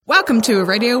Welcome to a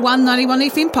Radio 191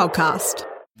 FM podcast.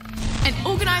 An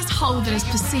organised whole that is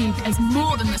perceived as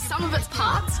more than the sum of its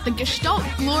parts, the gestalt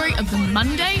glory of the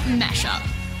Monday Mashup.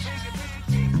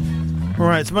 All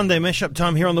right, it's Monday Mashup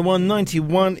time here on the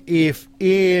 191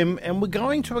 FM, and we're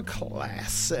going to a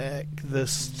classic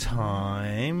this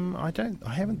time. I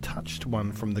haven't touched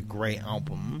one from the Grey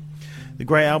Album. The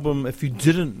Grey Album, if you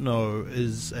didn't know,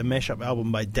 is a mashup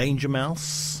album by Danger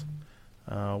Mouse,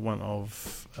 one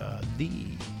of the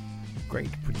great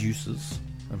producers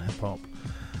in hip-hop.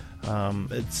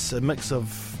 It's a mix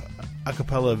of a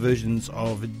cappella versions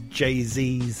of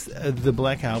Jay-Z's The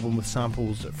Black Album with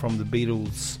samples from the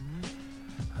Beatles'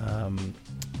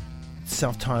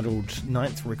 self-titled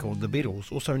ninth record, The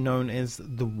Beatles, also known as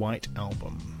The White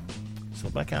Album. So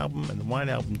the Black Album and the White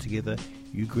Album together,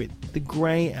 you get the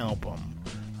Grey Album.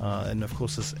 And of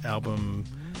course this album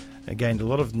gained a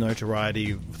lot of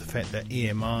notoriety with the fact that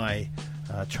EMI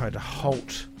tried to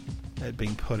halt it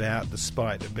being put out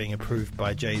despite it being approved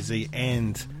by Jay-Z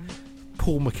and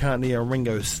Paul McCartney and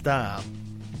Ringo Starr.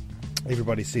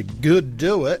 Everybody said, good,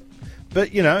 do it.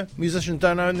 But, you know, musicians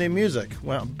don't own their music.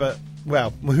 Well,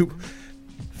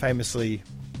 famously,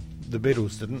 the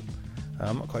Beatles didn't.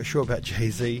 I'm not quite sure about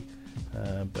Jay-Z,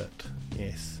 but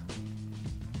yes,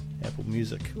 Apple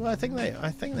Music. Well, I think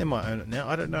they might own it now.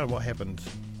 I don't know what happened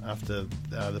after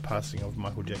the passing of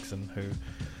Michael Jackson, who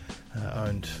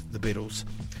owned the Beatles.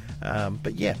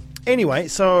 But yeah. Anyway,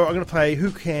 so I'm going to play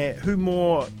Who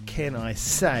More Can I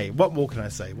Say? What More Can I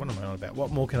Say? What am I on about? What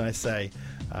More Can I Say?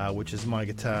 Which is My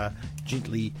Guitar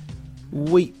Gently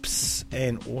Weeps,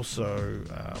 and also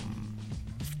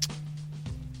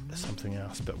something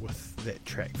else, but with that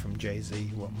track from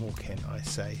Jay-Z, What More Can I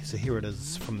Say? So here it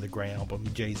is from the Grey Album,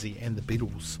 Jay-Z and the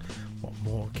Beatles, What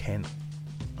More Can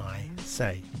I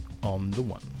Say, on the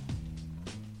one.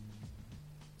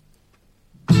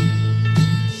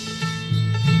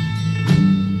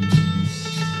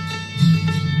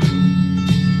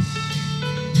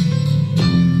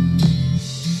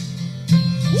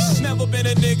 Never been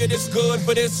a nigga this good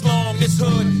for this long, this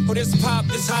hood, or this pop,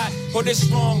 this hot, or this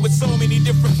strong, with so many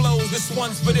different flows. This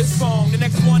one's for this song, the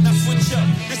next one I switch up,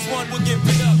 this one will get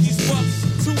bit up. These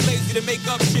fucks too lazy to make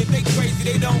up shit, they crazy,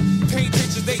 they don't paint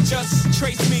pictures, they just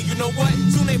trace me. You know what?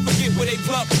 Soon they forget where they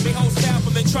pluck, they whole staff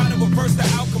them, they try to reverse the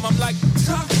outcome. I'm like,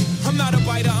 tough. I'm not a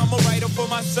writer, I'm a writer for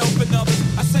myself and others.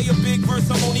 I say a big verse,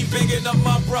 I'm only bigging up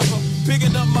my brother,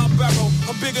 bigging up my barrel.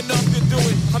 I'm big enough to do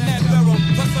it, I'm that thorough.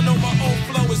 Plus I know my own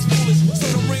flow is foolish,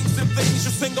 so the rings and things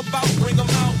you sing about, bring them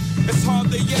out. It's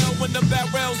hard to yell when the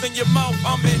barrel's in your mouth.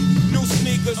 I'm in new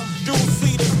sneakers, dual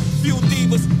seaters, few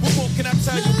divas. What more can I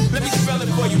tell you? Let me spell it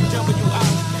for you.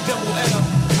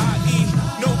 W-I-double-L-I-E.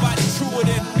 Nobody truer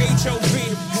than H-O-V.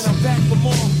 And I'm back for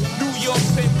more. New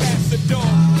York's ambassador.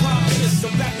 Prime Minister,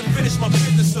 back and finish my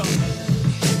business up.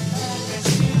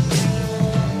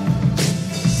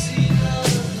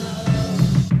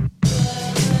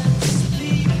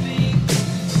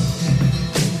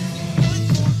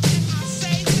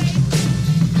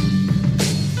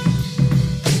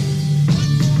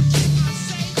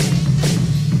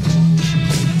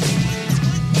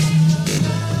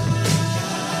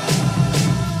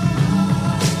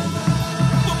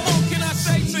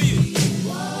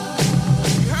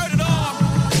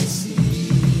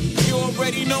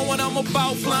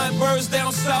 About flying birds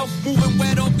down south, moving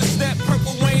wet off the step,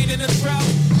 purple rain in the drought,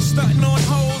 starting on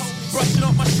hoes, brushing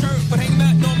off my shirt, but ain't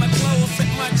nothing on my clothes,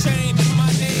 setting my chain, my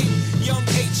name, Young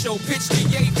H.O., pitch the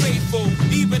yay faithful,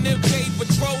 even if they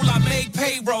patrol, I make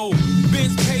payroll,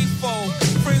 Benz paid for,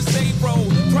 friends they roll,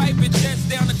 private jets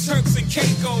down to Turks and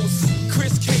Caicos,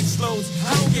 Chris K-Slows,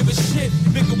 I don't give a shit,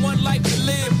 nigga, one life to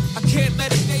live, I can't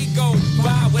let a day go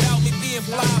by without me being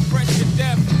fly, fresh to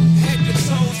death, head to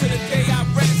toes to the day I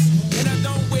rest.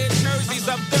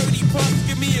 I'm 30 plus,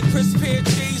 give me a crisp pair of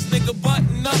jeans, nigga,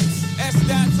 button ups.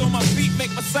 S-dots on my feet,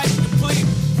 make my sight complete.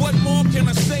 What more can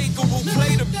I say? Guru,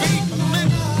 play the beat.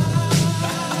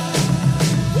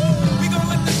 We gon'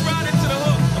 let this ride into the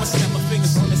hook. I'ma snap my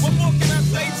fingers on this. What more can I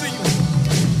say to you?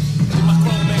 Get my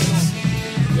chrome angles.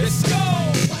 Let's go.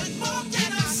 What more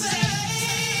can I say?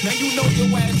 Now you know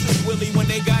your ass is Willie when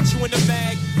they got you in the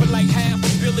bag for like half a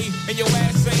Billy, and your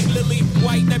ass ain't Lily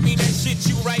White. That mean that shit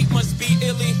you write must be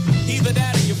illy. Either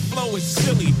that or your flow is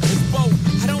silly. It's both.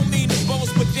 I don't mean to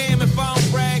boast, but damn if I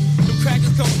don't brag. The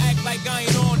crackers come act like I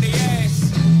ain't on their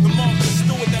ass. The Martha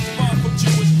Stewart that's far from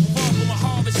Jewish, far from a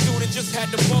Harvard student, just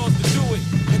had the balls to do it.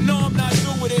 And no, I'm not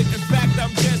through with it. In fact, I'm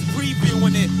just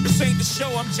previewing it. This ain't the show,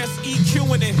 I'm just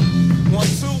EQing it. 1, 2,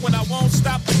 when I won't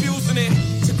stop abusing it.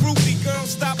 To groupie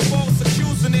girls, stop false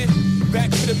accusing it. Back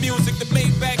to the music, the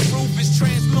Maybach roof is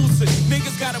translucent.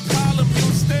 Niggas got a problem,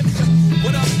 Houston.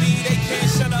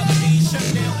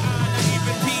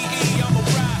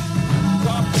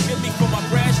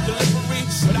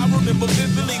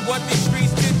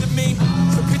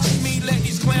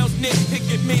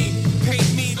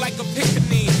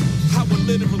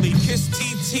 literally kiss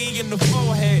TT in the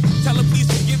forehead. Tell her please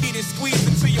forgive me, then squeeze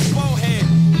into your forehead.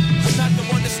 I'm not the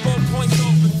one that score points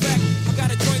off. In fact, I got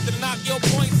a joint to knock your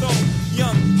points off.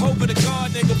 Young, hope of the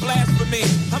God, nigga, blasphemy.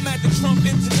 I'm at the Trump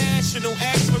International,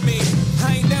 ask for me.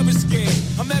 I ain't never scared.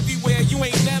 I'm everywhere, you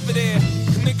ain't never there.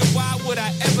 Nigga, why would I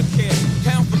ever care?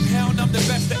 Pound for pound, I'm the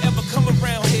best to ever come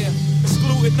around here.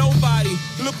 Excluding nobody,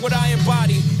 look what I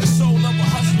embody. The soul of a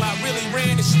hustler, I really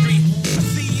ran the street. A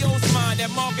CEO's mind,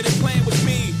 that marketing plan was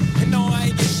me. And no, I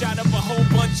ain't get shot up a whole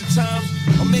bunch of times.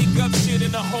 I make up shit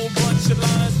in a whole bunch of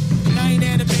lines. And I ain't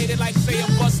animated like say I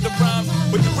bust the rhymes.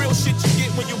 But the real shit you get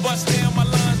when you bust down my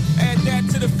lines. Add that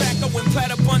to the fact I went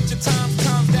plat a bunch of times.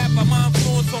 Times that by my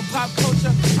influence on pop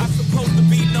culture. I'm supposed to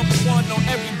be number one on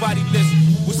everybody's list.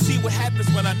 We'll see what happens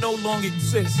when I no longer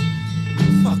exist.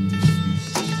 Fuck this.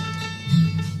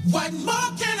 What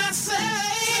more can I say?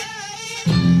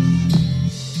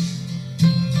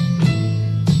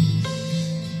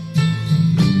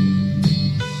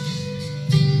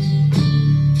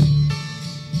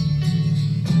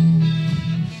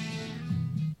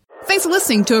 Thanks for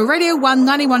listening to a Radio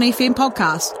 191 FM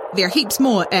podcast. There are heaps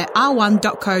more at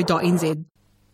r1.co.nz.